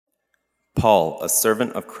Paul, a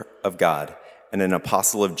servant of God and an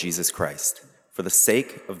apostle of Jesus Christ, for the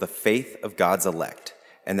sake of the faith of God's elect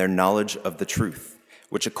and their knowledge of the truth,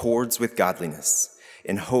 which accords with godliness,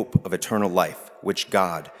 in hope of eternal life, which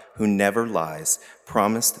God, who never lies,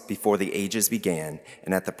 promised before the ages began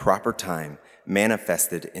and at the proper time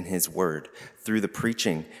manifested in his word through the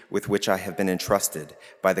preaching with which I have been entrusted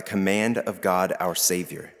by the command of God our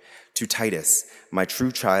Savior. To Titus, my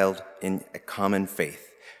true child in a common faith,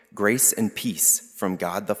 grace and peace from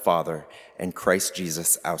God the Father and Christ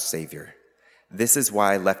Jesus our Savior. This is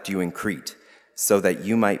why I left you in Crete, so that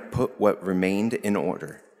you might put what remained in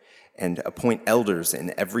order and appoint elders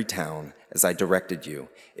in every town, as I directed you.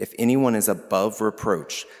 If anyone is above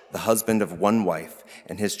reproach, the husband of one wife,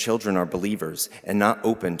 and his children are believers, and not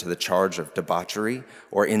open to the charge of debauchery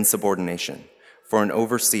or insubordination. For an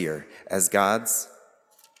overseer, as God's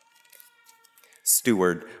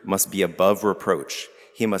steward, must be above reproach.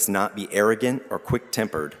 He must not be arrogant or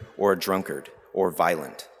quick-tempered or a drunkard or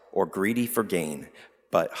violent or greedy for gain,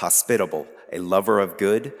 but hospitable, a lover of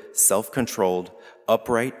good, self-controlled,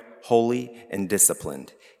 upright, holy, and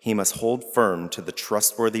disciplined. He must hold firm to the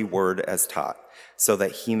trustworthy word as taught, so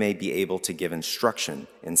that he may be able to give instruction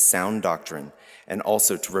in sound doctrine and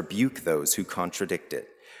also to rebuke those who contradict it.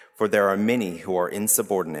 For there are many who are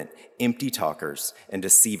insubordinate, empty talkers, and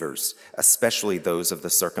deceivers, especially those of the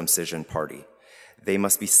circumcision party. They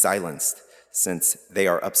must be silenced, since they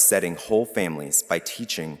are upsetting whole families by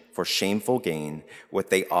teaching for shameful gain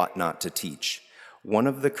what they ought not to teach. One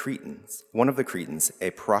of the Cretans,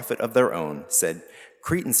 a prophet of their own, said,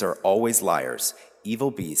 "Cretans are always liars,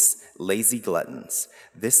 evil beasts, lazy gluttons.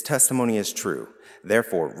 This testimony is true.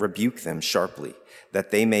 Therefore, rebuke them sharply,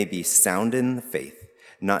 that they may be sound in the faith,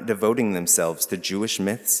 not devoting themselves to Jewish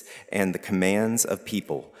myths and the commands of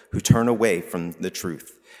people who turn away from the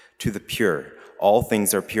truth. To the pure, all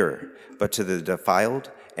things are pure, but to the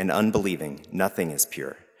defiled and unbelieving, nothing is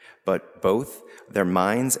pure. But both their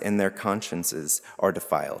minds and their consciences are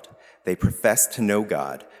defiled. They profess to know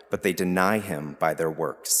God, but they deny him by their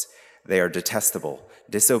works. They are detestable,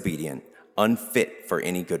 disobedient, unfit for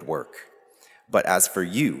any good work. But as for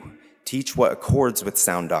you, teach what accords with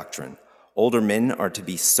sound doctrine. Older men are to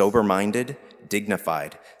be sober-minded,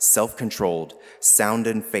 dignified, self-controlled, sound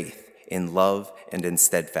in faith, in love, and in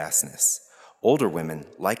steadfastness. Older women,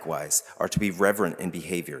 likewise, are to be reverent in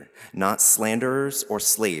behavior, not slanderers or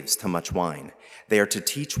slaves to much wine. They are to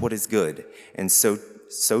teach what is good, and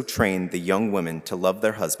so train the young women to love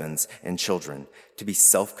their husbands and children, to be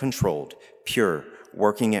self-controlled, pure,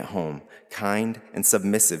 working at home, kind, and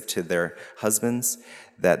submissive to their husbands,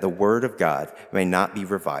 that the word of God may not be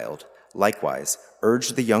reviled. Likewise, urge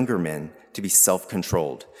the younger men to be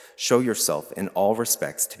self-controlled. Show yourself in all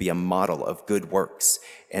respects to be a model of good works,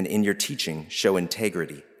 and in your teaching show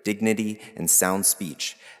integrity, dignity, and sound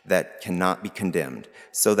speech that cannot be condemned,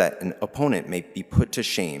 so that an opponent may be put to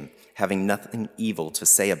shame, having nothing evil to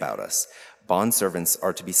say about us. Bondservants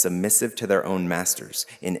are to be submissive to their own masters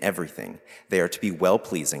in everything. They are to be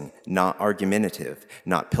well-pleasing, not argumentative,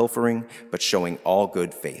 not pilfering, but showing all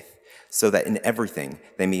good faith, so that in everything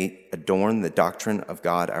they may adorn the doctrine of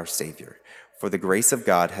God our Savior. For the grace of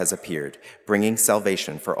God has appeared, bringing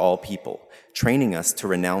salvation for all people, training us to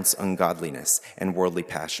renounce ungodliness and worldly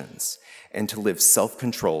passions, and to live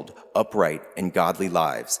self-controlled, upright, and godly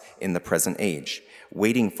lives in the present age,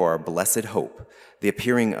 waiting for our blessed hope, the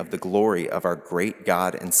appearing of the glory of our great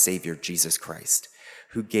God and Savior Jesus Christ,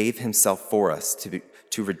 who gave himself for us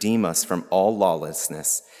to redeem us from all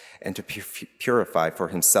lawlessness and to purify for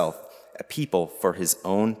himself a people for his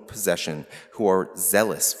own possession who are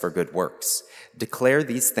zealous for good works. Declare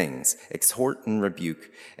these things, exhort and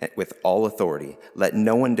rebuke with all authority. Let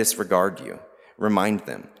no one disregard you. Remind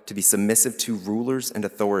them to be submissive to rulers and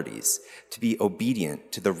authorities, to be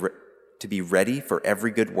obedient, to be ready for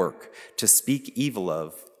every good work, to speak evil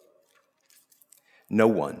of no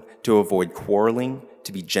one, to avoid quarreling,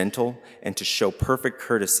 to be gentle, and to show perfect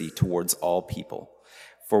courtesy towards all people.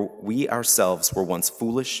 For we ourselves were once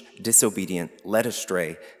foolish, disobedient, led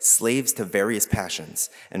astray, slaves to various passions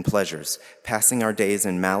and pleasures, passing our days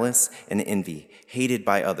in malice and envy, hated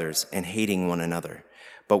by others and hating one another.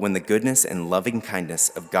 But when the goodness and loving kindness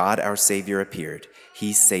of God our Savior appeared,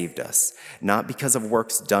 he saved us, not because of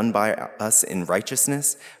works done by us in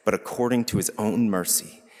righteousness, but according to his own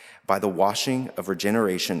mercy, by the washing of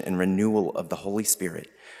regeneration and renewal of the Holy Spirit,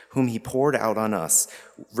 whom he poured out on us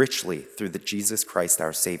richly through Jesus Christ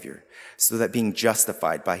our Savior, so that being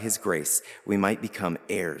justified by his grace, we might become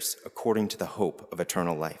heirs according to the hope of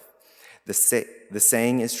eternal life. The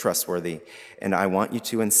saying is trustworthy, and I want you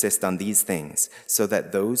to insist on these things, so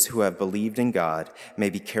that those who have believed in God may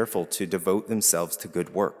be careful to devote themselves to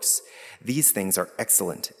good works. These things are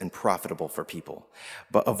excellent and profitable for people.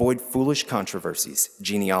 But avoid foolish controversies,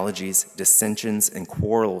 genealogies, dissensions, and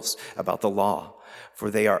quarrels about the law,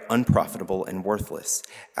 for they are unprofitable and worthless.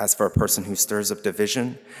 As for a person who stirs up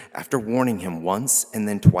division, after warning him once and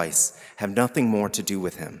then twice, have nothing more to do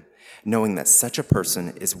with him. Knowing that such a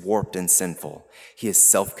person is warped and sinful, he is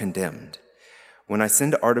self-condemned. When I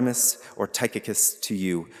send Artemas or Tychicus to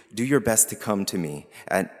you, do your best to come to me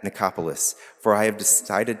at Nicopolis, for I have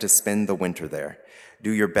decided to spend the winter there. Do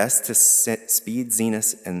your best to speed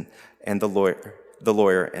Zenas and the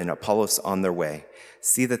lawyer and Apollos on their way.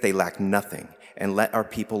 See that they lack nothing, and let our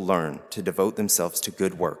people learn to devote themselves to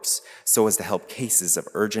good works, so as to help cases of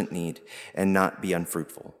urgent need and not be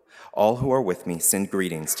unfruitful. All who are with me send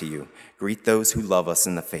greetings to you. Greet those who love us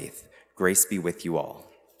in the faith. Grace be with you all.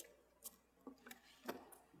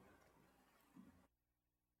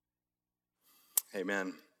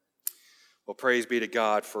 Amen. Well, praise be to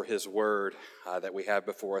God for his word that we have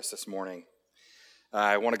before us this morning.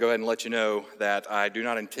 I want to go ahead and let you know that I do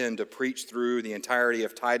not intend to preach through the entirety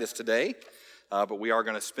of Titus today, but we are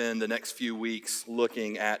going to spend the next few weeks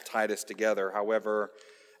looking at Titus together. However,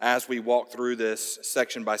 as we walk through this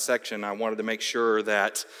section by section, I wanted to make sure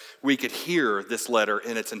that we could hear this letter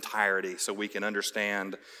in its entirety so we can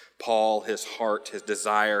understand Paul, his heart, his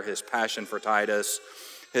desire, his passion for Titus,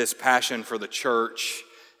 his passion for the church,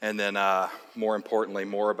 and then more importantly,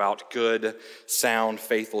 more about good, sound,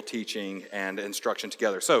 faithful teaching and instruction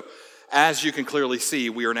together. So, as you can clearly see,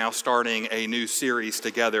 we are now starting a new series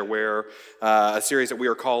together where a series that we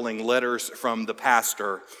are calling Letters from the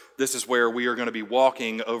Pastor. This is where we are going to be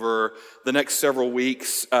walking over the next several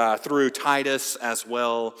weeks through Titus as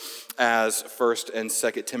well as 1st and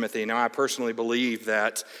 2nd Timothy. Now, I personally believe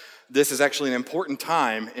that this is actually an important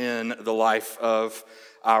time in the life of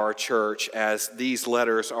our church, as these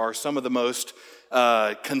letters are some of the most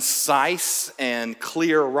concise and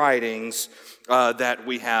clear writings that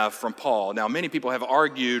we have from Paul. Now, many people have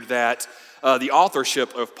argued that the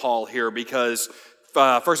authorship of Paul here, because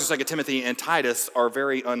 1st and 2nd Timothy and Titus are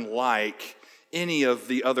very unlike any of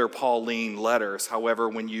the other Pauline letters. However,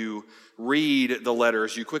 when you read the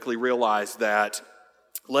letters, you quickly realize that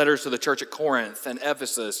letters to the church at Corinth and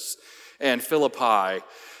Ephesus and Philippi,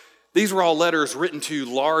 these were all letters written to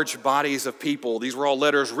large bodies of people. These were all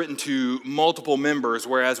letters written to multiple members,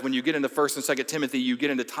 whereas when you get into 1st and 2nd Timothy, you get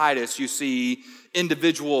into Titus, you see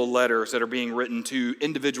individual letters that are being written to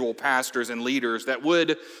individual pastors and leaders that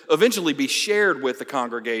would eventually be shared with the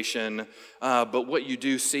congregation. But what you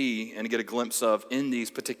do see and get a glimpse of in these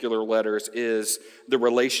particular letters is the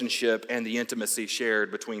relationship and the intimacy shared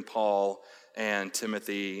between Paul and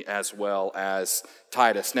Timothy as well as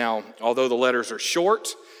Titus. Now, although the letters are short,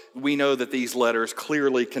 we know that these letters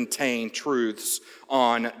clearly contain truths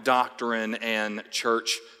on doctrine and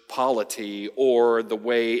church polity, or the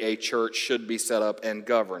way a church should be set up and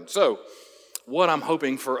governed. So, what I'm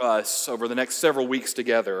hoping for us over the next several weeks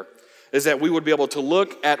together is that we would be able to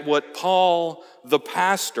look at what Paul, the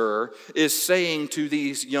pastor, is saying to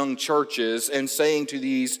these young churches and saying to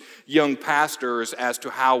these young pastors as to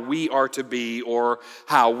how we are to be or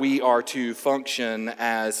how we are to function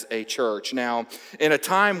as a church. Now, in a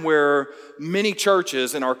time where many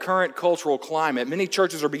churches in our current cultural climate, many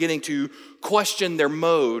churches are beginning to question their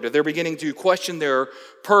mode. They're beginning to question their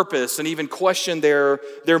purpose and even question their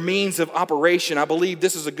means of operation. I believe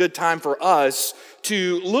this is a good time for us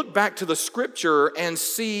to look back to the scripture and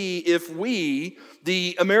see if we,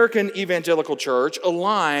 the American evangelical church,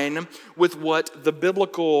 align with what the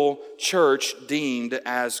biblical church deemed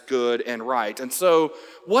as good and right. And so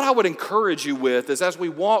what I would encourage you with is, as we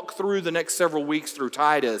walk through the next several weeks through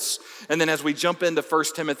Titus, and then as we jump into 1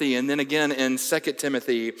 Timothy and then again in 2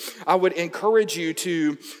 Timothy, I would encourage you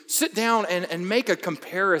to sit down and make a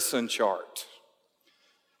comparison chart.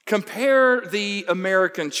 Compare the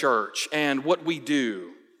American church and what we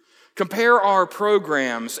do. Compare our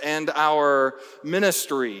programs and our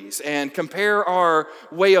ministries, and compare our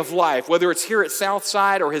way of life, whether it's here at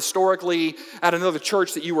Southside or historically at another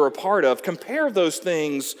church that you were a part of. Compare those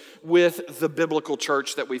things with the biblical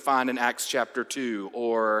church that we find in Acts chapter 2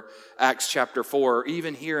 or Acts chapter 4, or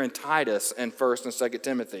even here in Titus and 1st and 2nd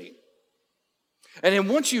Timothy. And then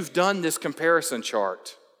once you've done this comparison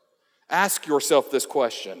chart, ask yourself this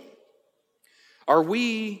question: are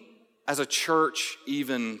we as a church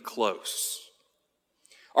even close?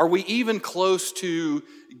 Are we even close to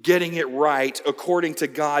getting it right according to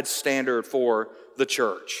God's standard for the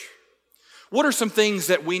church? What are some things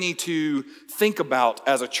that we need to think about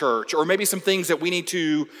as a church? Or maybe some things that we need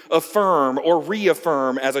to affirm or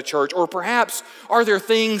reaffirm as a church? Or perhaps are there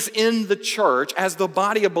things in the church, as the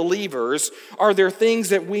body of believers, are there things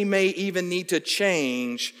that we may even need to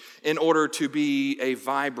change in order to be a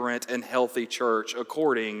vibrant and healthy church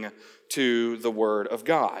according to the Word of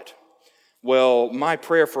God? Well, my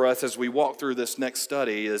prayer for us as we walk through this next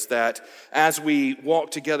study is that as we walk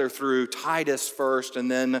together through Titus first and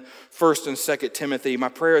then 1st and 2nd Timothy, my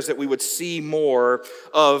prayer is that we would see more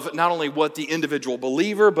of not only what the individual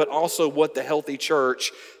believer, but also what the healthy church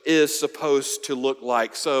is supposed to look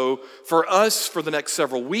like. So for us, for the next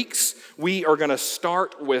several weeks, we are going to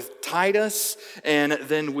start with Titus, and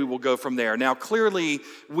then we will go from there. Now, clearly,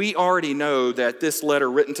 we already know that this letter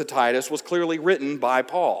written to Titus was clearly written by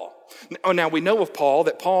Paul. Now, we know of Paul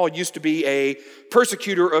that Paul used to be a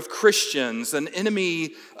persecutor of Christians, an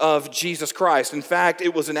enemy of Jesus Christ. In fact,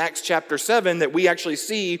 it was in Acts chapter 7 that we actually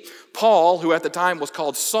see Paul, who at the time was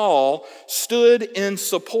called Saul, stood in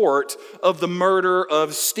support of the murder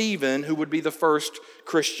of Stephen, who would be the first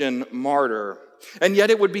Christian martyr. And yet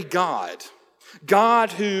it would be God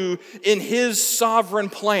who, in his sovereign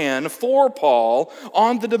plan for Paul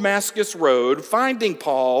on the Damascus road, finding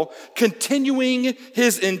Paul, continuing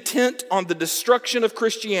his intent on the destruction of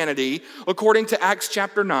Christianity, according to Acts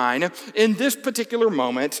chapter 9, in this particular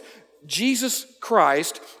moment, Jesus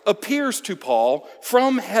Christ appears to Paul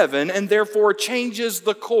from heaven and therefore changes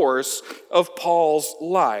the course of Paul's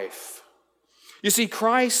life. You see,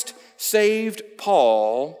 Christ saved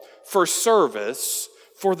Paul for service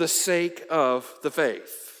for the sake of the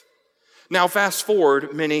faith. Now, fast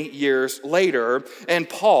forward many years later, and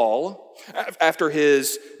Paul, after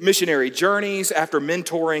his missionary journeys, after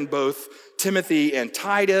mentoring both Timothy and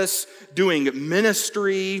Titus, doing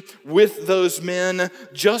ministry with those men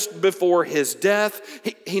just before his death,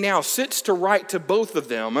 he now sits to write to both of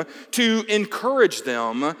them to encourage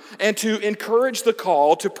them and to encourage the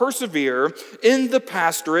call to persevere in the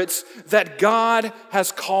pastorates that God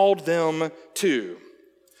has called them to.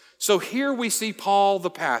 So here we see Paul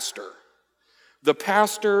the pastor. The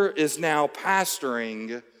pastor is now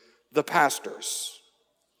pastoring the pastors.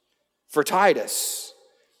 For Titus,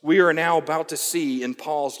 we are now about to see in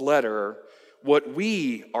Paul's letter what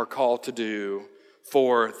we are called to do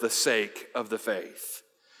for the sake of the faith.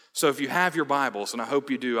 So if you have your Bibles, and I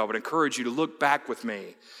hope you do, I would encourage you to look back with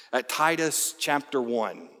me at Titus chapter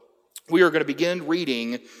 1. We are going to begin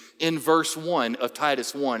reading in verse 1 of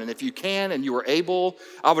Titus 1. And if you can and you are able,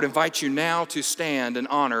 I would invite you now to stand in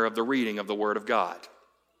honor of the reading of the Word of God.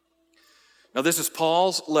 Now, this is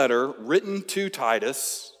Paul's letter written to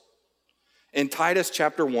Titus. In Titus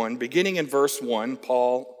chapter 1, beginning in verse 1,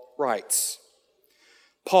 Paul writes,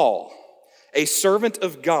 Paul, a servant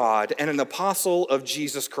of God and an apostle of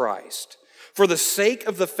Jesus Christ, for the sake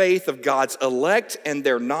of the faith of God's elect and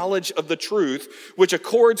their knowledge of the truth, which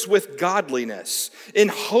accords with godliness, in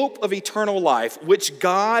hope of eternal life, which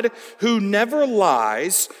God, who never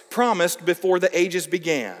lies, promised before the ages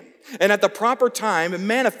began, and at the proper time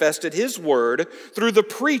manifested his word through the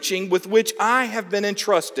preaching with which I have been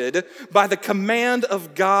entrusted by the command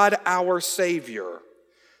of God our Savior,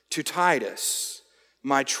 to Titus,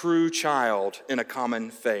 my true child in a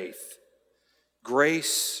common faith.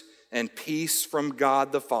 Grace and peace from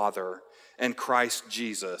God the Father and Christ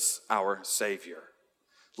Jesus, our Savior.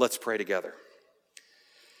 Let's pray together.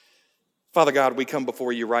 Father God, we come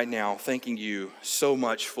before you right now, thanking you so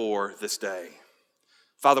much for this day.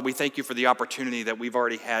 Father, we thank you for the opportunity that we've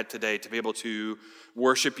already had today to be able to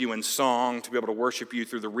worship you in song, to be able to worship you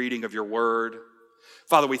through the reading of your word.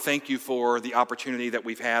 Father, we thank you for the opportunity that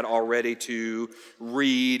we've had already to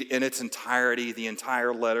read in its entirety the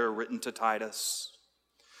entire letter written to Titus.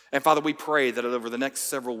 And Father, we pray that over the next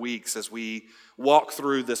several weeks as we walk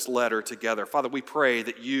through this letter together, Father, we pray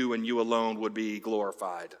that you and you alone would be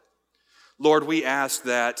glorified. Lord, we ask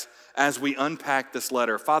that as we unpack this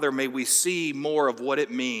letter, Father, may we see more of what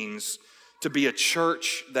it means to be a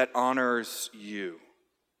church that honors you.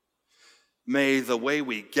 May the way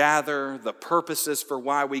we gather, the purposes for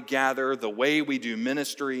why we gather, the way we do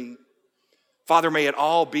ministry, Father, may it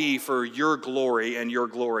all be for your glory and your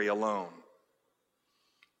glory alone.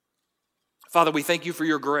 Father, we thank you for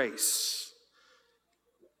your grace,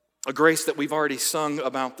 a grace that we've already sung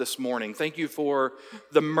about this morning. Thank you for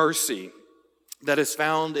the mercy that is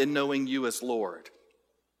found in knowing you as Lord.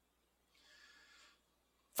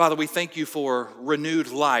 Father, we thank you for renewed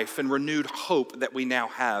life and renewed hope that we now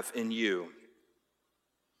have in you.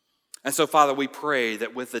 And so, Father, we pray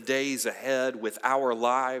that with the days ahead, with our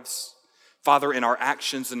lives, Father, in our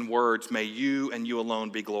actions and words, may you and you alone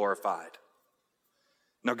be glorified.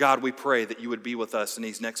 Now, God, we pray that you would be with us in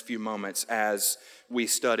these next few moments as we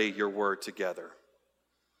study your word together.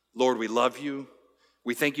 Lord, we love you.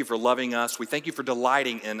 We thank you for loving us. We thank you for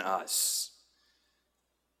delighting in us.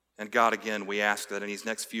 And God, again, we ask that in these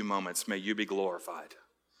next few moments, may you be glorified.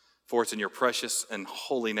 For it's in your precious and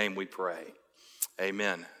holy name we pray.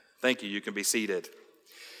 Amen. Thank you. You can be seated.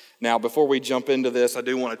 Now, before we jump into this, I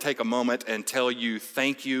do want to take a moment and tell you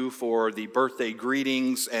thank you for the birthday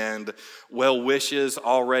greetings and well wishes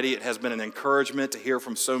already. It has been an encouragement to hear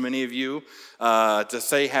from so many of you to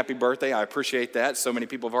say happy birthday. I appreciate that. So many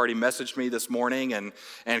people have already messaged me this morning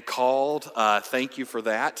and called. Thank you for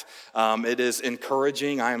that. It is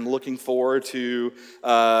encouraging. I am looking forward to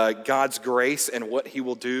God's grace and what he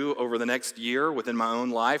will do over the next year within my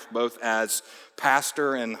own life, both as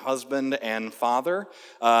pastor and husband and father.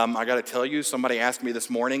 I got to tell you, somebody asked me this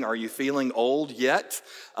morning, are you feeling old yet?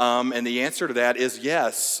 And the answer to that is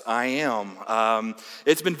yes, I am.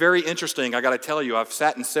 It's been very interesting. I got to tell you, I've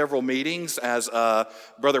sat in several meetings, as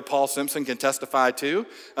Brother Paul Simpson can testify to.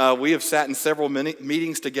 We have sat in several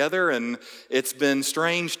meetings together, and it's been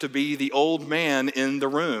strange to be the old man in the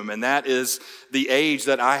room, and that is the age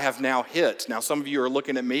that I have now hit. Now, some of you are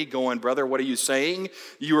looking at me going, brother, what are you saying?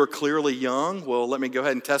 You are clearly young. Well, let me go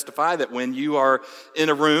ahead and testify that when you are in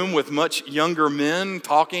a room with much younger men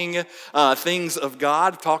talking things of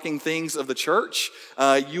God, talking things of the church,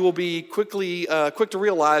 you will be quick to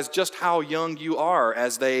realize just how young you are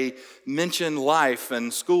as they mention life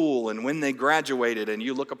and school and when they graduated, and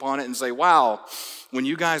you look upon it and say, wow, when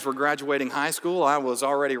you guys were graduating high school, I was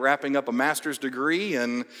already wrapping up a master's degree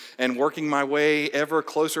and working my way ever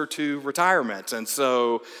closer to retirement. And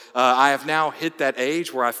so I have now hit that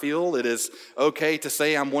age where I feel it is okay to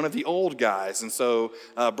say I'm one of the old guys. And so,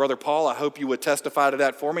 Brother Paul, I hope you would testify to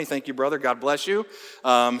that for me. Thank you, brother. God bless you.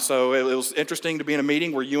 So it was interesting to be in a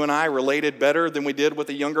meeting where you and I related better than we did with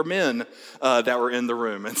the younger men that were in the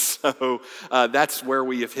room. And so that's where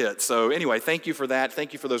we have hit. So anyway, thank you for that.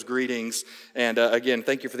 Thank you for those greetings. And again,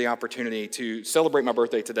 thank you for the opportunity to celebrate my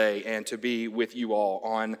birthday today and to be with you all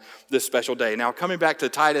on this special day. Now, coming back to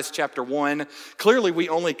Titus chapter 1, clearly we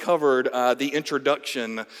only covered the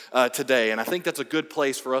introduction today, and I think that's a good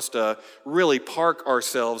place for us to really park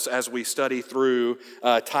ourselves as we study through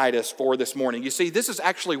Titus for this morning. You see, this is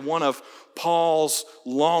actually one of Paul's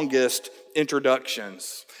longest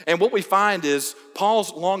introductions. And what we find is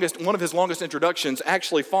one of his longest introductions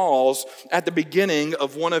actually falls at the beginning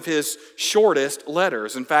of one of his shortest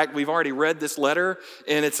letters. In fact, we've already read this letter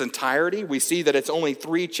in its entirety. We see that it's only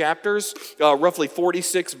 3 chapters, roughly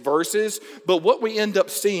 46 verses. But what we end up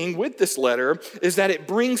seeing with this letter is that it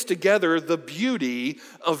brings together the beauty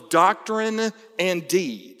of doctrine and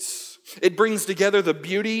deeds. It brings together the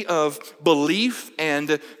beauty of belief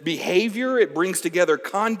and behavior. It brings together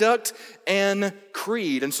conduct and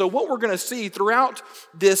creed. And so what we're going to see throughout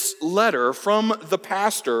this letter from the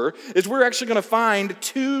pastor is we're actually going to find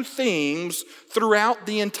 2 themes throughout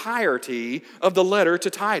the entirety of the letter to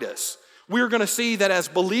Titus. We're going to see that as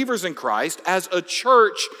believers in Christ, as a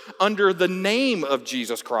church under the name of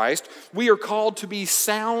Jesus Christ, we are called to be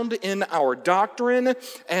sound in our doctrine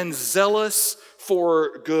and zealous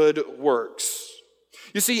for good works.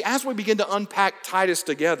 You see, as we begin to unpack Titus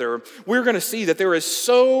together, we're going to see that there is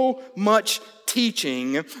so much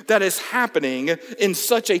teaching that is happening in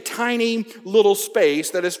such a tiny little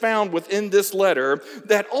space that is found within this letter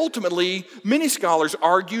that ultimately many scholars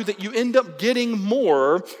argue that you end up getting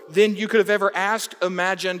more than you could have ever asked,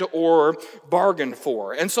 imagined, or bargained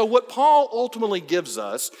for. And so what Paul ultimately gives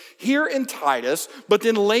us here in Titus, but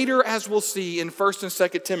then later as we'll see in 1st and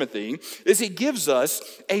 2nd Timothy, is he gives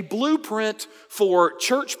us a blueprint for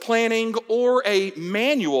church planning or a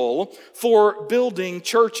manual for building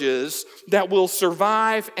churches that will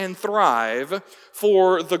survive and thrive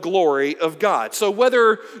for the glory of God. So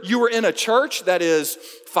whether you are in a church that is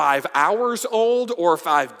 5 hours old or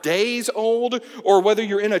 5 days old, or whether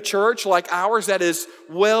you're in a church like ours that is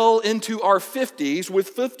well into our 50s with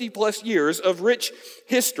 50 plus years of rich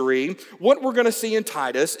history, what we're going to see in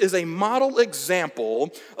Titus is a model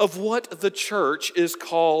example of what the church is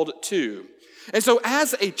called to. And so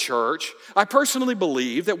as a church, I personally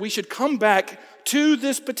believe that we should come back to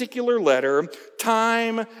this particular letter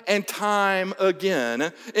time and time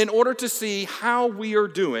again in order to see how we are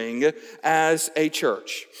doing as a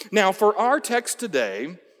church. Now, for our text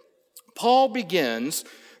today, Paul begins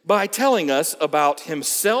by telling us about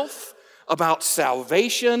himself, about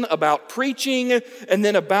salvation, about preaching, and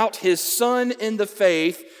then about his son in the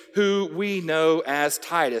faith, who we know as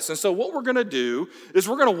Titus. And so what we're going to do is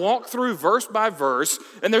we're going to walk through verse by verse,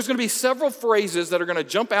 and there's going to be several phrases that are going to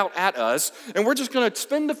jump out at us, and we're just going to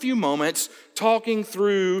spend a few moments talking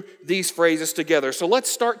through these phrases together. So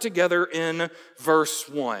let's start together in verse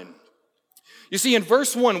 1. You see, in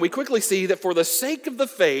verse 1, we quickly see that for the sake of the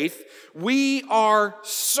faith, we are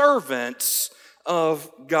servants of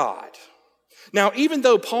God. Now, even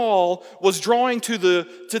though Paul was drawing to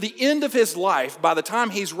the end of his life by the time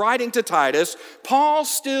he's writing to Titus, Paul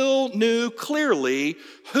still knew clearly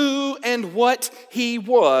who and what he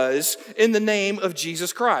was in the name of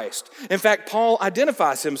Jesus Christ. In fact, Paul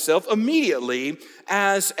identifies himself immediately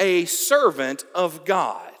as a servant of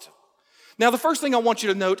God. Now, the first thing I want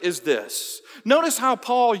you to note is this. Notice how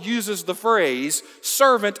Paul uses the phrase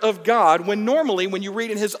servant of God when normally when you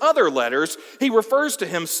read in his other letters, he refers to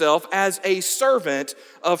himself as a servant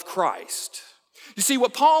of Christ. You see,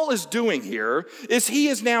 what Paul is doing here is he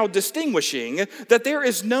is now distinguishing that there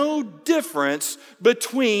is no difference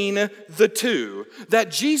between the two.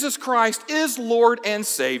 That Jesus Christ is Lord and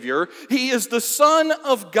Savior. He is the Son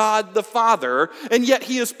of God the Father, and yet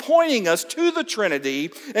he is pointing us to the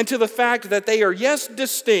Trinity and to the fact that they are, yes,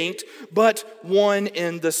 distinct, but one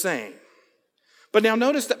and the same. But now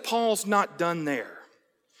notice that Paul's not done there.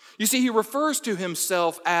 You see, he refers to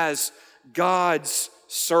himself as God's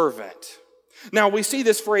servant. Now, we see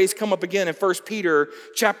this phrase come up again in 1 Peter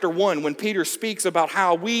chapter 1 when Peter speaks about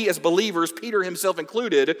how we as believers, Peter himself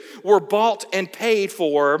included, were bought and paid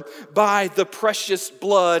for by the precious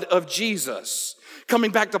blood of Jesus.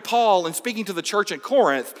 Coming back to Paul and speaking to the church in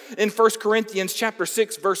Corinth, in 1 Corinthians chapter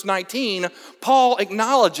 6, verse 19, Paul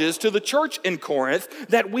acknowledges to the church in Corinth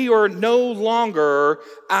that we are no longer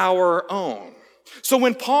our own. So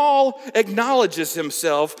when Paul acknowledges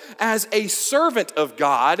himself as a servant of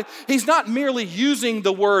God, he's not merely using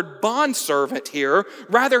the word bondservant here.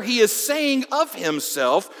 Rather, he is saying of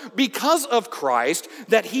himself, because of Christ,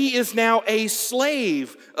 that he is now a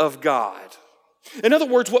slave of God. In other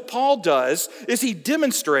words, what Paul does is he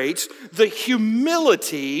demonstrates the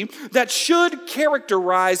humility that should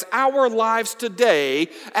characterize our lives today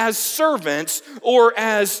as servants or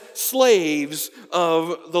as slaves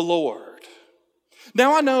of the Lord.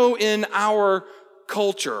 Now, I know in our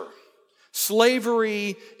culture,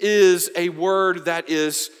 slavery is a word that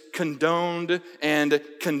is condoned and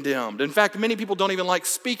condemned. In fact, many people don't even like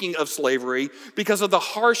speaking of slavery because of the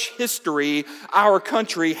harsh history our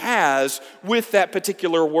country has with that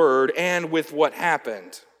particular word and with what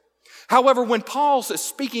happened. However, when Paul is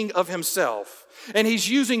speaking of himself, and he's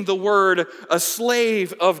using the word a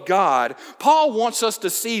slave of God, Paul wants us to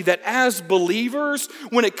see that as believers,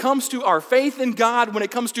 when it comes to our faith in God, when it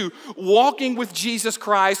comes to walking with Jesus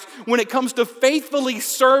Christ, when it comes to faithfully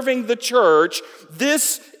serving the church,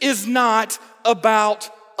 this is not about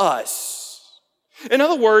us. In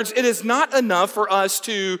other words, it is not enough for us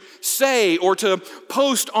to say or to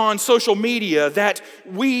post on social media that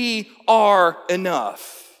we are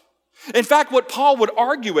enough. In fact, what Paul would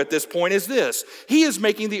argue at this point is this. He is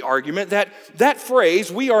making the argument that that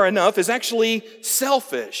phrase, we are enough, is actually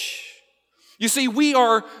selfish. You see, we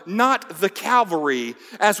are not the Calvary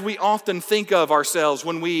as we often think of ourselves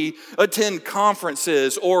when we attend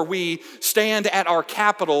conferences or we stand at our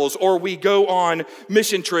capitals or we go on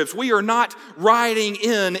mission trips. We are not riding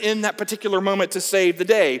in that particular moment to save the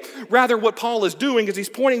day. Rather, what Paul is doing is he's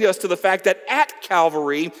pointing us to the fact that at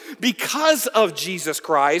Calvary, because of Jesus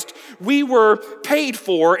Christ, we were paid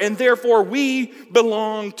for and therefore we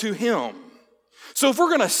belong to him. So if we're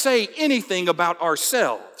going to say anything about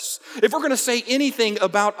ourselves, if we're going to say anything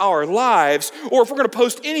about our lives, or if we're going to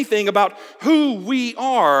post anything about who we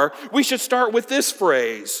are, we should start with this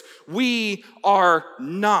phrase: we are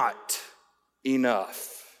not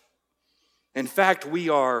enough. In fact, we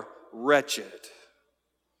are wretched.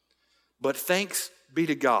 But thanks be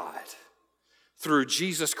to God, through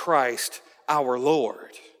Jesus Christ our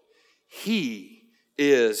Lord, he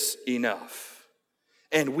is enough.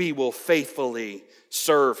 And we will faithfully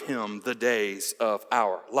serve him the days of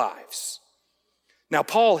our lives. Now,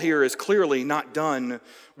 Paul here is clearly not done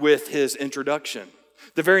with his introduction.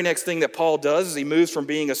 The very next thing that Paul does is he moves from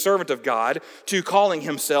being a servant of God to calling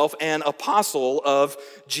himself an apostle of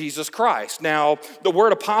Jesus Christ. Now, the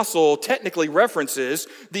word apostle technically references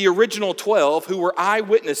the original 12 who were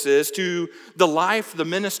eyewitnesses to the life, the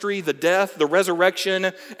ministry, the death, the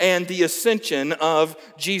resurrection, and the ascension of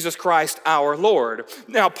Jesus Christ our Lord.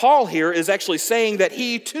 Now, Paul here is actually saying that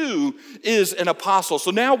he too is an apostle.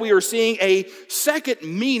 So now we are seeing a second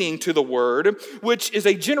meaning to the word, which is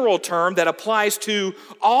a general term that applies to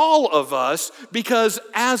all of us because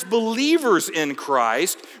as believers in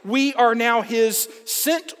Christ, we are now his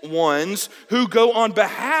sent ones who go on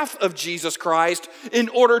behalf of Jesus Christ in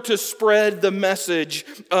order to spread the message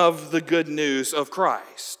of the good news of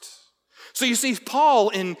Christ. So you see, Paul,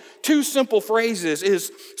 in two simple phrases,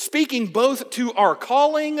 is speaking both to our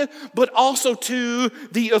calling, but also to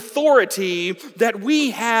the authority that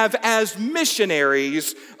we have as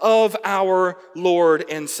missionaries of our Lord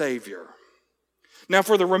and Savior. Now,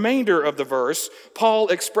 for the remainder of the verse, Paul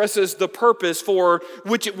expresses the purpose for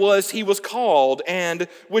which it was he was called, and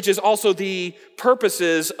which is also the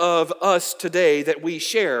purposes of us today that we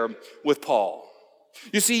share with Paul.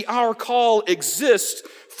 You see, our call exists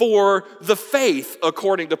for the faith,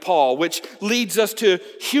 according to Paul, which leads us to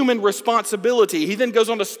human responsibility. He then goes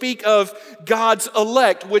on to speak of God's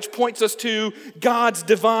elect, which points us to God's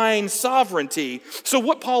divine sovereignty. So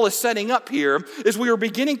what Paul is setting up here is we are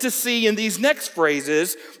beginning to see in these next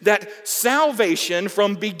phrases that salvation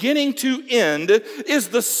from beginning to end is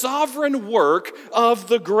the sovereign work of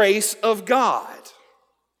the grace of God.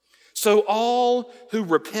 So all who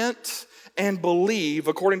repent and believe,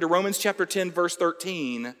 according to Romans chapter 10, verse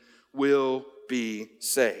 13, will be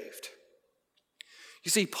saved. You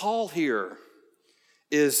see, Paul here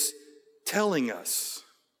is telling us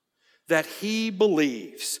that he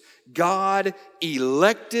believes God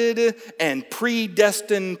elected and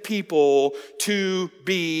predestined people to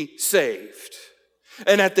be saved.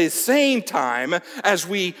 And at the same time, as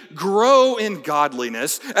we grow in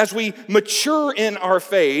godliness, as we mature in our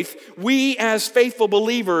faith, we as faithful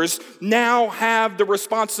believers now have the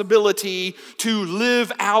responsibility to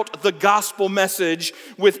live out the gospel message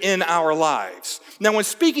within our lives. Now, when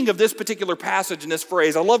speaking of this particular passage and this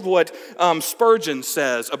phrase, I love what Spurgeon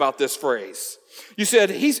says about this phrase. He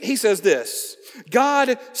says this: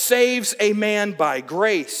 God saves a man by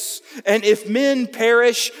grace, and if men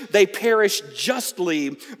perish, they perish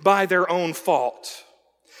justly by their own fault.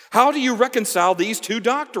 How do you reconcile these two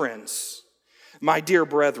doctrines? My dear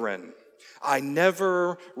brethren, I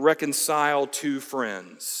never reconcile two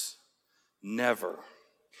friends. Never.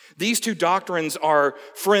 These two doctrines are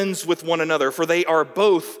friends with one another, for they are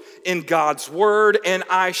both in God's word, and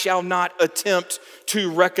I shall not attempt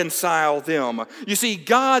to reconcile them. You see,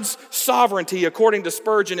 God's sovereignty, according to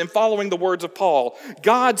Spurgeon and following the words of Paul,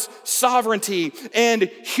 God's sovereignty and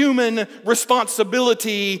human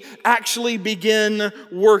responsibility actually begin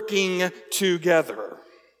working together.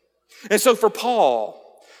 And so for Paul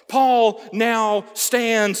now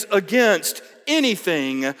stands against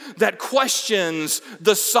anything that questions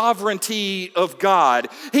the sovereignty of God.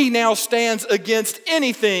 He now stands against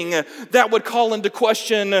anything that would call into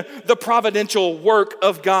question the providential work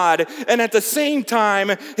of God. And at the same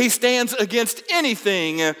time, he stands against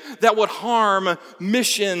anything that would harm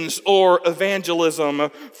missions or evangelism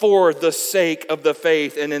for the sake of the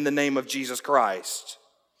faith and in the name of Jesus Christ.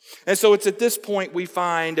 And so it's at this point we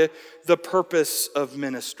find the purpose of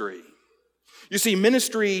ministry. You see,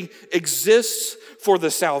 ministry exists for the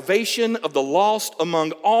salvation of the lost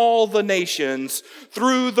among all the nations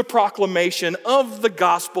through the proclamation of the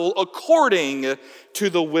gospel according to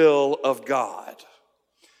the will of God.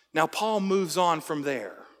 Now, Paul moves on from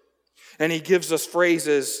there, and he gives us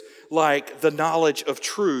phrases like the knowledge of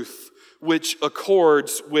truth, which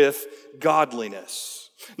accords with godliness.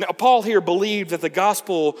 Now, Paul here believed that the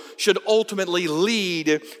gospel should ultimately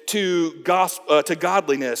lead to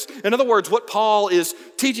godliness. In other words, what Paul is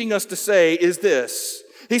teaching us to say is this.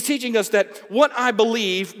 He's teaching us that what I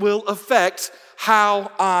believe will affect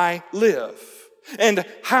how I live. And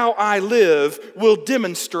how I live will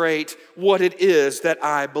demonstrate what it is that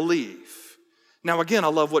I believe. Now, again, I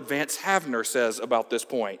love what Vance Havner says about this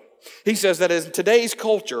point. He says that in today's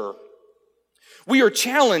culture, we are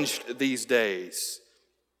challenged these days,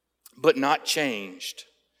 but not changed.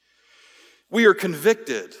 We are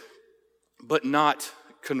convicted, but not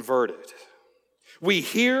converted. We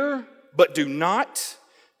hear, but do not,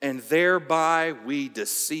 and thereby we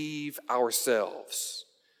deceive ourselves.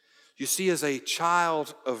 You see, as a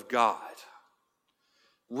child of God,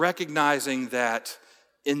 recognizing that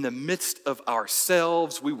in the midst of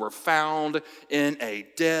ourselves, we were found in a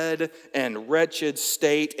dead and wretched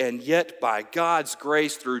state, and yet by God's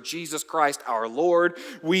grace through Jesus Christ our Lord,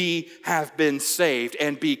 we have been saved.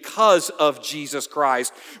 And because of Jesus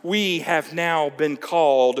Christ, we have now been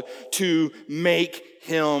called to make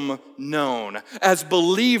him known. As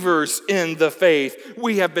believers in the faith,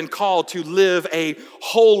 we have been called to live a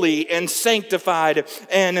holy and sanctified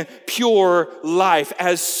and pure life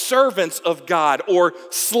as servants of God or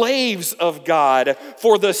slaves of God.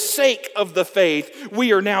 For the sake of the faith,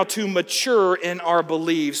 we are now to mature in our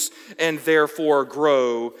beliefs and therefore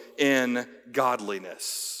grow in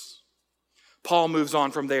godliness. Paul moves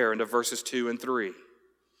on from there into verses 2 and 3.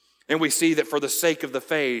 And we see that for the sake of the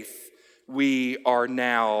faith, we are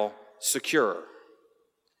now secure.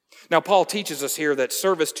 Now, Paul teaches us here that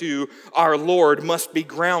service to our Lord must be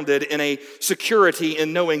grounded in a security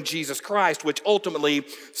in knowing Jesus Christ, which ultimately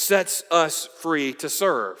sets us free to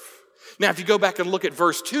serve. Now, if you go back and look at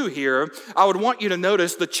verse 2 here, I would want you to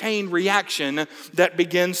notice the chain reaction that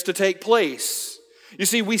begins to take place. You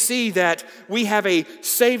see, we see that we have a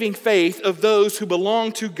saving faith of those who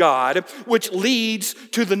belong to God, which leads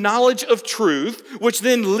to the knowledge of truth, which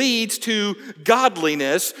then leads to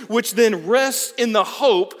godliness, which then rests in the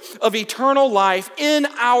hope of eternal life in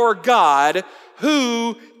our God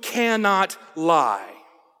who cannot lie.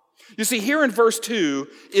 You see, here in verse 2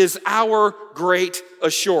 is our great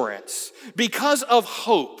assurance. Because of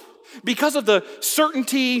hope, because of the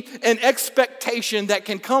certainty and expectation that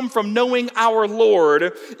can come from knowing our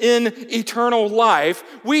Lord in eternal life,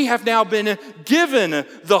 we have now been given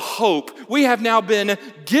the hope. We have now been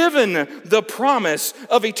given the promise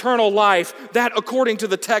of eternal life that, according to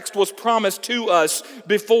the text, was promised to us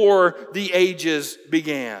before the ages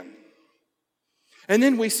began. And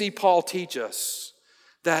then we see Paul teach us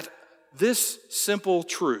that this simple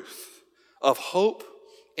truth of hope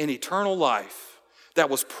and eternal life that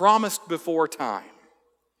was promised before time,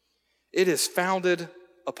 it is founded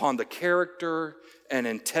upon the character and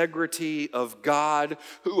integrity of God,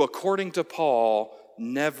 who, according to Paul,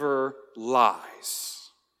 never lies.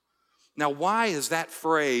 Now, why is that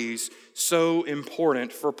phrase so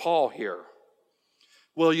important for Paul here?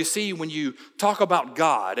 Well, you see, when you talk about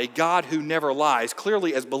God, a God who never lies,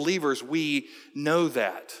 clearly as believers we know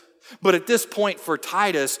that. But at this point for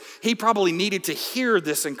Titus, he probably needed to hear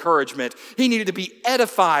this encouragement. He needed to be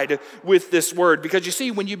edified with this word. Because you see,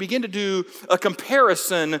 when you begin to do a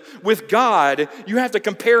comparison with God, you have to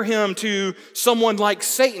compare him to someone like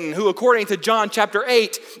Satan, who, according to John chapter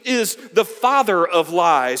 8, is the father of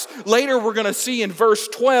lies. Later, we're going to see in verse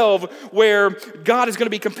 12 where God is going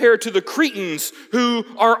to be compared to the Cretans, who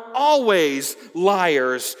are always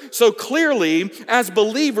liars. So clearly, as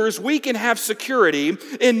believers, we can have security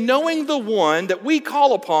in knowing the one that we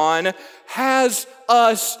call upon has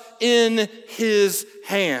us in his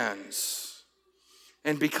hands.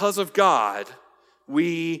 And because of God,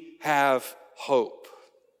 we have hope.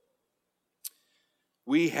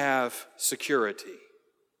 We have security.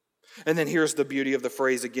 And then here's the beauty of the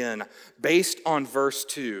phrase again. Based on verse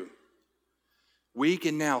 2, we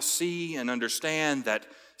can now see and understand that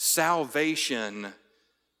salvation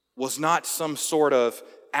was not some sort of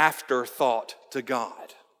afterthought to God.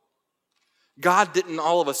 God didn't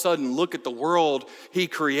all of a sudden look at the world he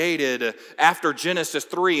created after Genesis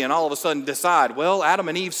 3 and all of a sudden decide, well, Adam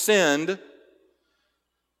and Eve sinned,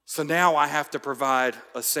 so now I have to provide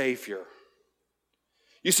a Savior.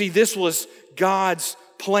 You see, this was God's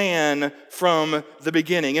plan from the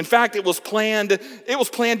beginning. In fact, it was planned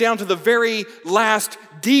down to the very last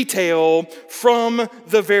detail from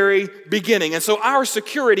the very beginning. And so our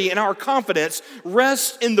security and our confidence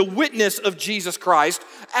rests in the witness of Jesus Christ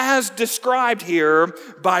as described here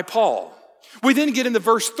by Paul. We then get into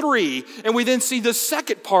verse 3, and we then see the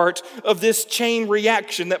second part of this chain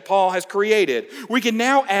reaction that Paul has created. We can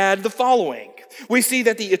now add the following. We see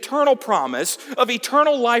that the eternal promise of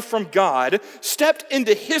eternal life from God stepped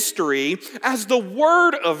into history as the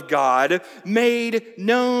Word of God made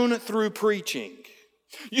known through preaching.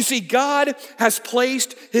 You see, God has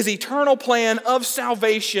placed his eternal plan of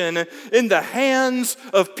salvation in the hands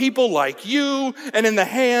of people like you and in the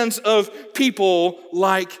hands of people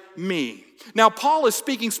like me. Now, Paul is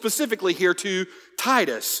speaking specifically here to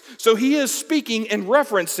Titus. So he is speaking and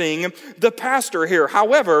referencing the pastor here.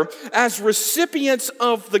 However, as recipients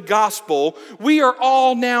of the gospel, we are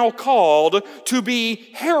all now called to be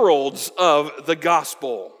heralds of the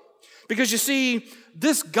gospel. Because you see,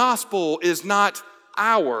 this gospel is not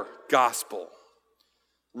our gospel.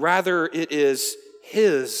 Rather, it is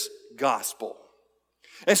his gospel.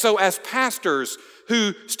 And so as pastors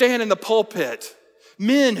who stand in the pulpit,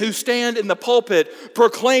 Men who stand in the pulpit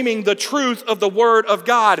proclaiming the truth of the Word of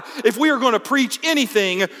God. If we are going to preach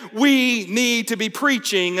anything, we need to be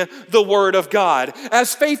preaching the Word of God.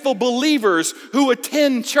 As faithful believers who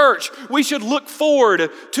attend church, we should look forward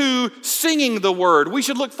to singing the Word. We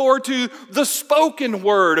should look forward to the spoken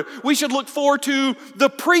Word. We should look forward to the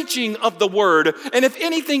preaching of the Word. And if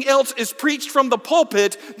anything else is preached from the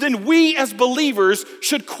pulpit, then we as believers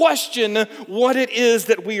should question what it is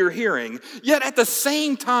that we are hearing. Yet at the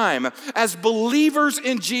same time, as believers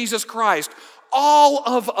in Jesus Christ, all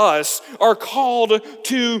of us are called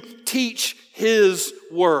to teach His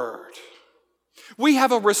Word. We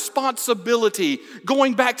have a responsibility,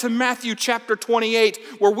 going back to Matthew chapter 28,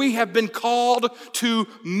 where we have been called to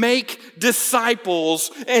make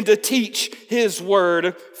disciples and to teach His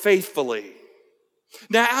Word faithfully.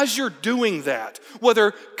 Now, as you're doing that,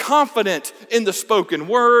 whether confident in the spoken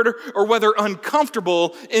word or whether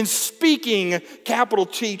uncomfortable in speaking capital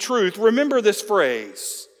T truth, remember this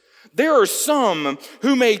phrase. There are some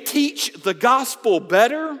who may teach the gospel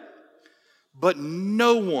better, but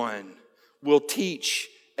no one will teach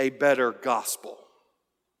a better gospel.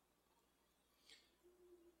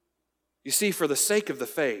 You see, for the sake of the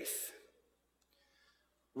faith,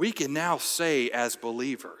 we can now say as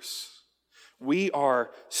believers, we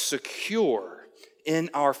are secure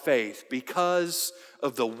in our faith because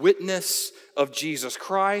of the witness of Jesus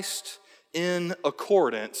Christ in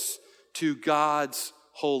accordance to God's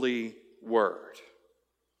holy word.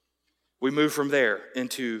 We move from there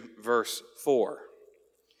into verse 4.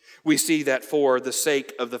 We see that for the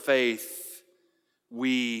sake of the faith,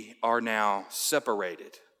 we are now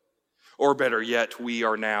separated. Or better yet, we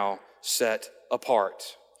are now set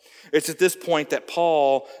apart. It's at this point that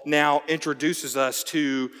Paul now introduces us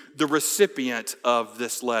to the recipient of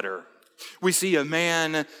this letter. We see a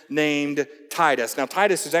man named Titus. Now,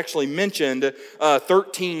 Titus is actually mentioned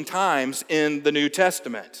 13 times in the New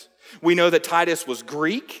Testament. We know that Titus was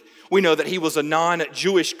Greek. We know that he was a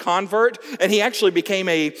non-Jewish convert, and he actually became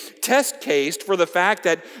a test case for the fact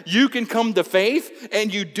that you can come to faith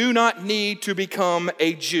and you do not need to become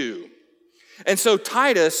a Jew. And so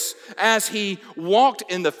Titus, as he walked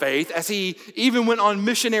in the faith, as he even went on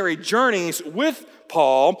missionary journeys with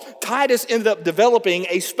Paul, Titus ended up developing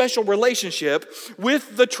a special relationship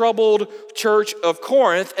with the troubled church of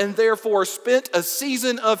Corinth and therefore spent a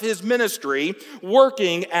season of his ministry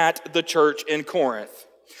working at the church in Corinth.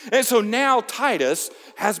 And so now Titus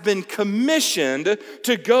has been commissioned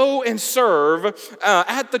to go and serve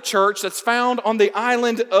at the church that's found on the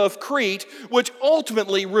island of Crete, which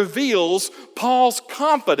ultimately reveals Paul's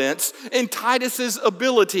confidence in Titus's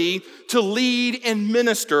ability to lead and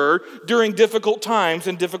minister during difficult times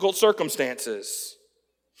and difficult circumstances.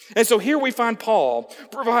 And so here we find Paul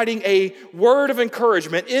providing a word of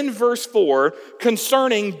encouragement in verse 4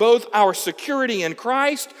 concerning both our security in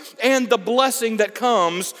Christ and the blessing that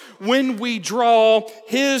comes when we draw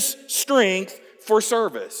his strength for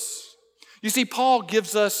service. You see, Paul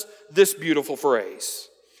gives us this beautiful phrase.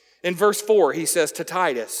 In verse 4, he says to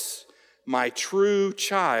Titus, "My true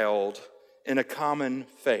child in a common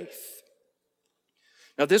faith."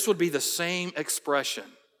 Now, this would be the same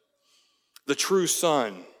expression, the true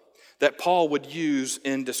son, that Paul would use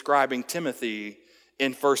in describing Timothy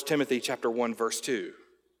in 1 Timothy chapter 1, verse 2.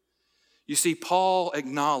 You see, Paul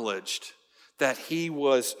acknowledged that he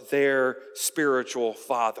was their spiritual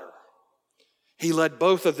father. He led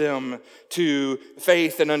both of them to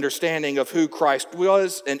faith and understanding of who Christ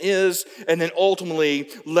was and is, and then ultimately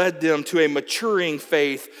led them to a maturing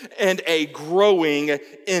faith and a growing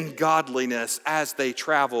in godliness as they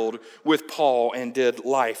traveled with Paul and did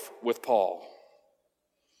life with Paul.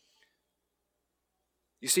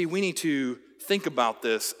 You see, we need to think about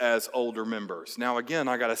this as older members. Now, again,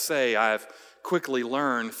 I got to say, I've quickly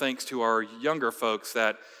learned, thanks to our younger folks,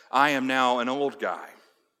 that I am now an old guy.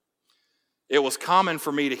 It was common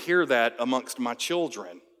for me to hear that amongst my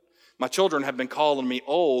children. My children have been calling me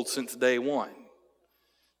old since day one.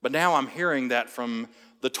 But now I'm hearing that from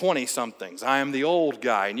the 20-somethings. I am the old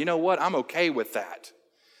guy. And you know what? I'm okay with that.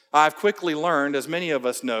 I've quickly learned, as many of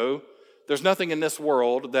us know, there's nothing in this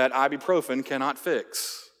world that ibuprofen cannot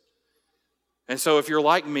fix. And so if you're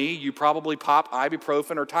like me, you probably pop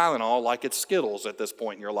ibuprofen or Tylenol like it's Skittles at this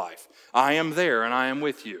point in your life. I am there and I am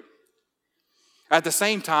with you. At the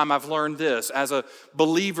same time, I've learned this as a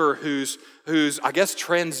believer who's I guess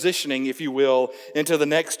transitioning, if you will, into the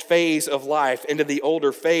next phase of life, into the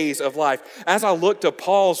older phase of life. As I look to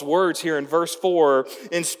Paul's words here in verse 4,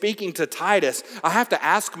 in speaking to Titus, I have to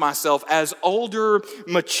ask myself, as older,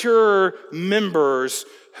 mature members,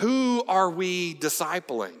 who are we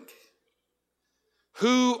discipling?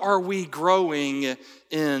 Who are we growing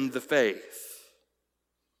in the faith?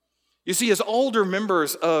 You see, as older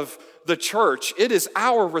members of the church, it is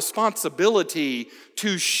our responsibility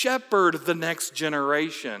to shepherd the next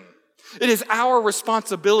generation. It is our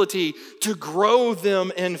responsibility to grow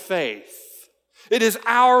them in faith. It is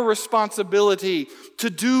our responsibility to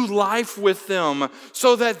do life with them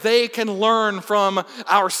so that they can learn from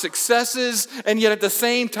our successes, and yet at the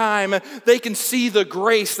same time, they can see the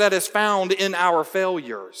grace that is found in our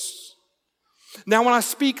failures. Now, when I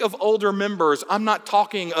speak of older members, I'm not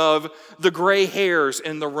talking of the gray hairs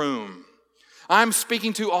in the room. I'm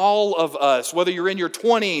speaking to all of us, whether you're in your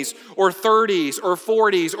 20s or 30s or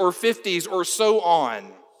 40s or 50s or so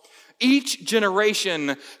on. Each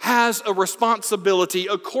generation has a responsibility,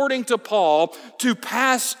 according to Paul, to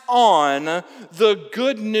pass on the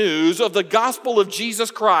good news of the gospel of Jesus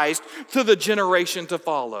Christ to the generation to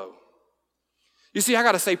follow. You see, I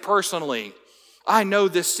got to say personally, I know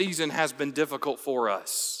this season has been difficult for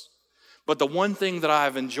us, but the one thing that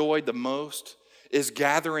I've enjoyed the most is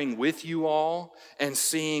gathering with you all and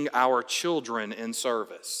seeing our children in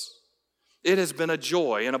service. It has been a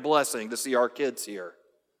joy and a blessing to see our kids here.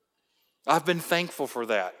 I've been thankful for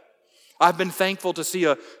that. I've been thankful to see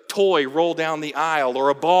a toy roll down the aisle or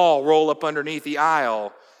a ball roll up underneath the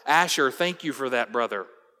aisle. Asher, thank you for that, brother.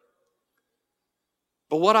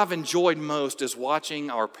 But what I've enjoyed most is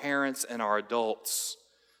watching our parents and our adults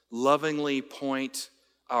lovingly point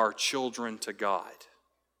our children to God.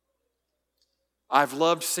 I've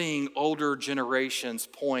loved seeing older generations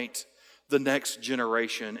point the next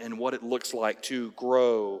generation and what it looks like to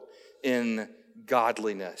grow in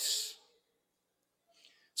godliness.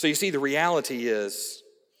 So you see, the reality is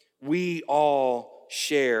we all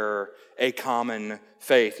share a common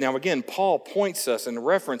faith. Now again, Paul points us and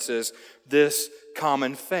references this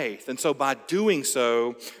common faith. And so by doing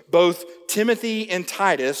so, both Timothy and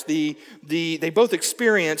Titus, they both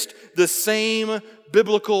experienced the same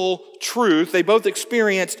biblical truth. They both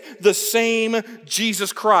experienced the same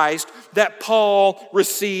Jesus Christ that Paul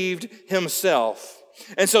received himself.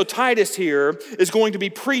 And so Titus here is going to be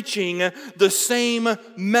preaching the same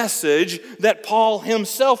message that Paul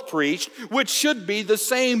himself preached, which should be the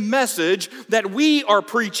same message that we are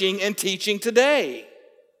preaching and teaching today.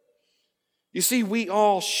 You see, we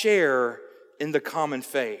all share in the common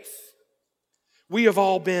faith. We have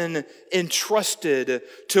all been entrusted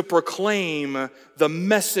to proclaim the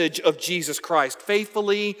message of Jesus Christ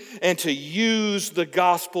faithfully and to use the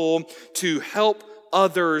gospel to help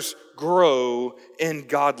others grow in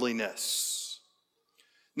godliness.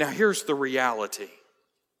 Now, here's the reality.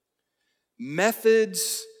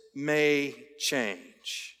 Methods may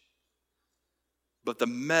change, but the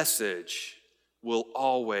message will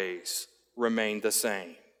always remain the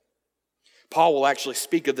same. Paul will actually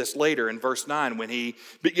speak of this later in verse 9 when he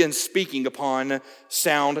begins speaking upon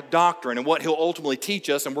sound doctrine. And what he'll ultimately teach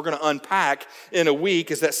us, and we're going to unpack in a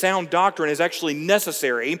week, is that sound doctrine is actually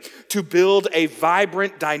necessary to build a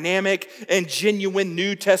vibrant, dynamic, and genuine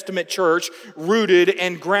New Testament church rooted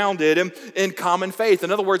and grounded in common faith.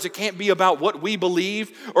 In other words, it can't be about what we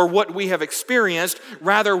believe or what we have experienced,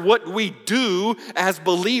 rather what we do as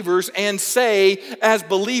believers and say as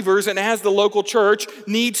believers and as the local church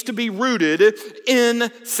needs to be rooted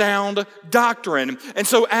in sound doctrine. And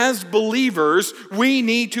so as believers, we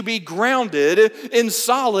need to be grounded in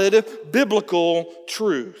solid biblical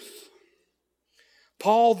truth.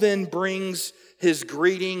 Paul then brings his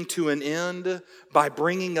greeting to an end by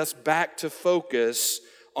bringing us back to focus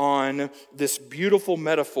on this beautiful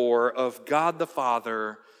metaphor of God the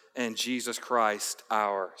Father and Jesus Christ,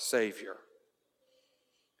 our Savior.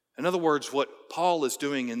 In other words, what Paul is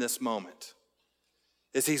doing in this moment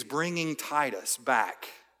is he's bringing Titus back.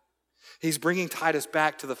 He's bringing Titus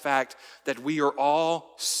back to the fact that we are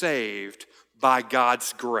all saved by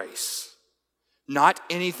God's grace. Not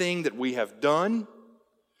anything that we have done,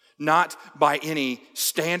 not by any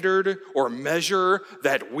standard or measure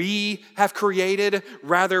that we have created.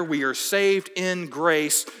 Rather, we are saved in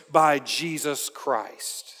grace by Jesus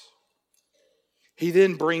Christ. He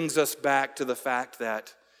then brings us back to the fact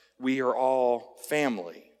that we are all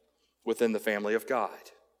family within the family of God.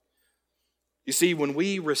 You see, when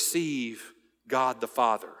we receive God the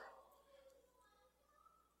Father,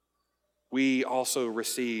 we also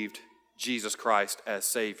received Jesus Christ as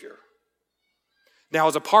Savior. Now,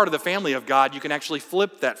 as a part of the family of God, you can actually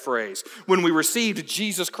flip that phrase. When we received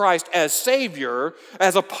Jesus Christ as Savior,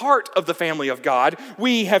 as a part of the family of God,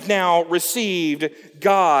 we have now received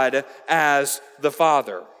God as the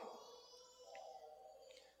Father.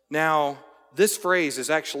 Now, this phrase is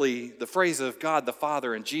actually, the phrase of God the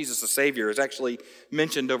Father and Jesus the Savior is actually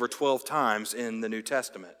mentioned over 12 times in the New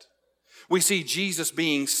Testament. We see Jesus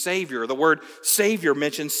being Savior. The word Savior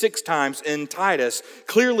mentioned 6 times in Titus.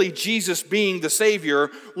 Clearly, Jesus being the Savior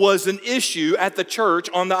was an issue at the church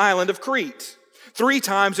on the island of Crete. 3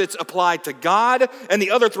 times it's applied to God, and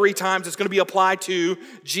the other 3 times it's going to be applied to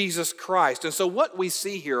Jesus Christ. And so what we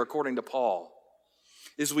see here, according to Paul,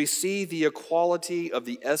 is we see the equality of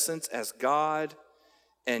the essence as God,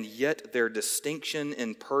 and yet their distinction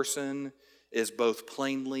in person is both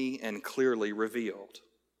plainly and clearly revealed.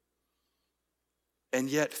 And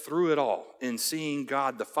yet through it all, in seeing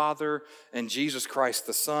God the Father and Jesus Christ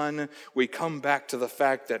the Son, we come back to the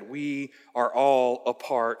fact that we are all a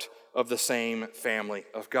part of the same family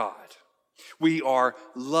of God. We are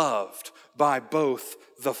loved by both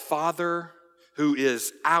the Father, who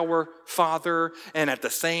is our Father, and at the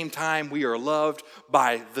same time we are loved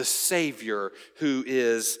by the Savior, who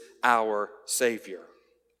is our Savior.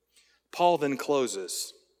 Paul then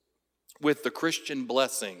closes with the Christian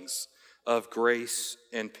blessings of grace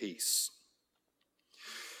and peace.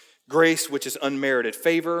 Grace, which is unmerited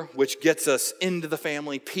favor, which gets us into the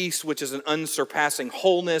family. Peace, which is an unsurpassing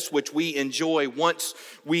wholeness, which we enjoy once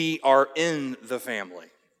we are in the family.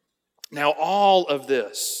 Now, all of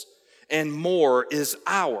this and more is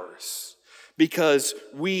ours because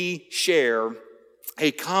we share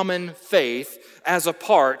a common faith as a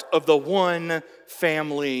part of the one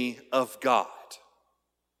family of God.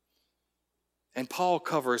 And Paul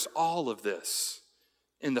covers all of this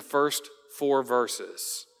in the first 4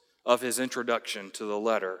 verses of his introduction to the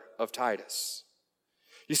letter of Titus.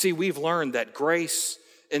 You see, we've learned that grace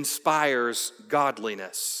inspires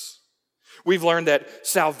godliness. We've learned that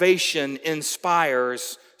salvation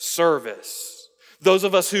inspires service. Those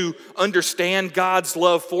of us who understand God's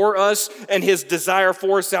love for us and His desire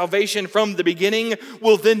for salvation from the beginning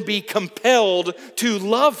will then be compelled to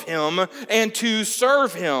love Him and to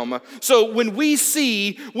serve Him. So when we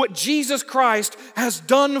see what Jesus Christ has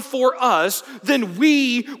done for us, then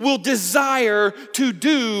we will desire to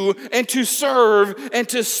do and to serve and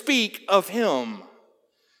to speak of Him.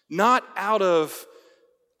 Not out of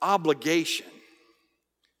obligation,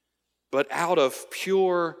 but out of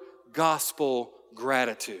pure gospel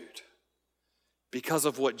gratitude. Because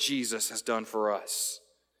of what Jesus has done for us,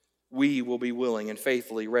 we will be willing and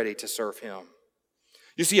faithfully ready to serve Him.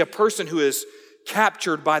 You see, a person who is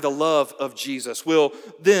captured by the love of Jesus will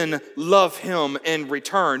then love Him in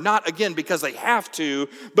return. Not again because they have to,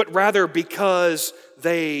 but rather because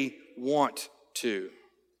they want to.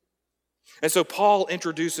 And so Paul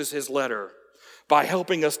introduces his letter by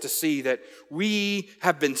helping us to see that we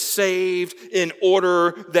have been saved in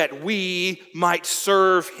order that we might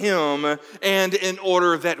serve Him and in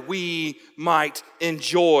order that we might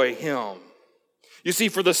enjoy Him. You see,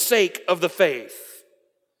 for the sake of the faith,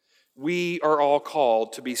 we are all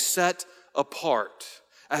called to be set apart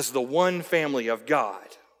as the one family of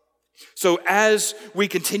God. So as we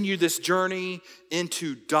continue this journey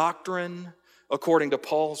into doctrine, according to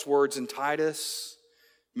Paul's words in Titus,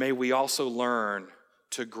 may we also learn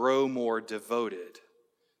to grow more devoted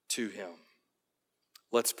to Him.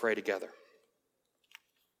 Let's pray together.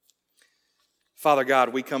 Father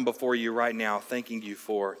God, we come before You right now thanking You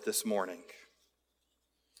for this morning.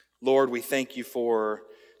 Lord, we thank You for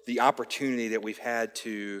the opportunity that we've had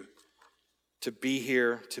to be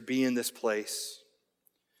here, to be in this place,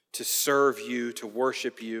 to serve You, to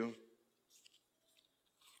worship You.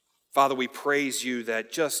 Father, we praise You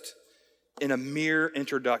that just in a mere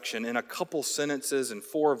introduction, in a couple sentences and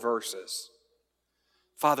 4 verses,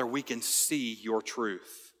 Father, we can see Your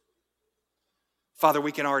truth. Father,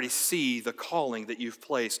 we can already see the calling that You've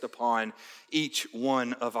placed upon each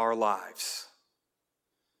one of our lives.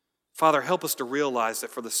 Father, help us to realize that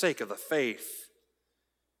for the sake of the faith,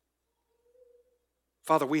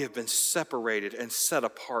 Father, we have been separated and set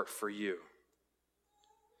apart for You.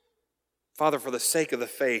 Father, for the sake of the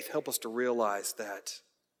faith, help us to realize that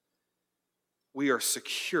we are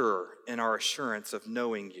secure in our assurance of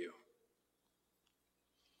knowing You.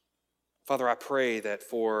 Father, I pray that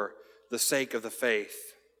for the sake of the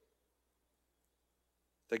faith,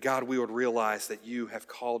 that God, we would realize that You have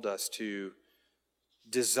called us to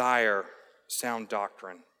desire sound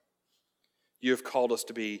doctrine. You have called us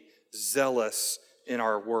to be zealous in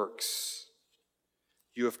our works.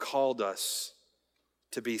 You have called us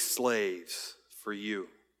to be slaves for You.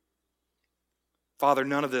 Father,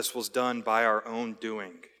 none of this was done by our own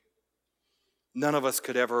doing. None of us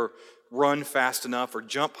could ever run fast enough or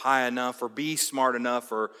jump high enough or be smart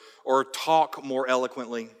enough or talk more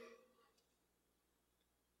eloquently.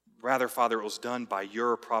 Rather, Father, it was done by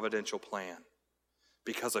your providential plan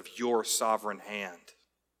because of your sovereign hand.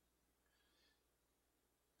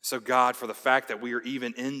 So God, for the fact that we are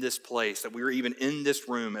even in this place, that we are even in this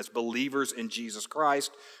room as believers in Jesus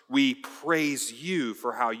Christ, we praise you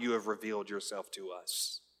for how you have revealed yourself to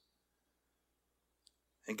us.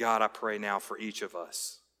 And God, I pray now for each of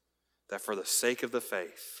us that for the sake of the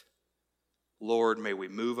faith, Lord, may we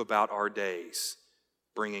move about our days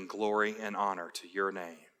bringing glory and honor to your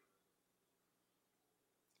name.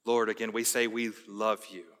 Lord, again, we say we love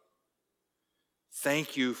you.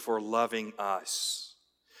 Thank you for loving us.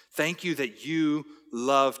 Thank you that you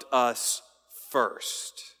loved us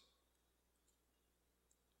first.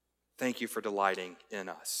 Thank you for delighting in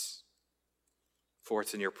us. For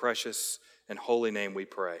it's in your precious and holy name we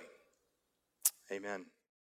pray. Amen.